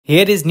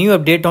Here is new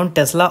update on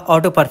Tesla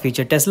Autopark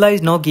feature. Tesla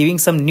is now giving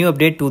some new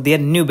update to their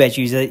new batch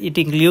users. It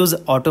includes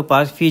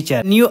Autopark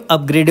feature. New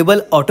upgradable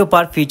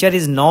Autopark feature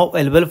is now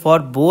available for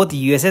both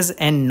USS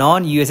and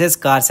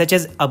non-USS cars such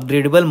as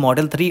upgradable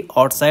Model 3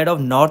 outside of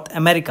North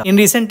America. In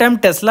recent time,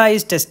 Tesla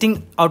is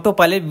testing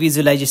autopilot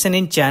visualization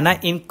in China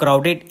in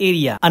crowded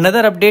area.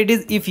 Another update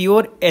is if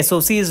your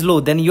SOC is low,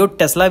 then your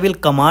Tesla will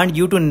command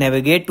you to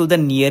navigate to the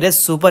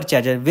nearest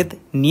supercharger with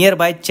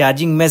nearby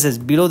charging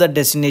message below the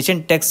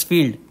destination text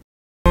field.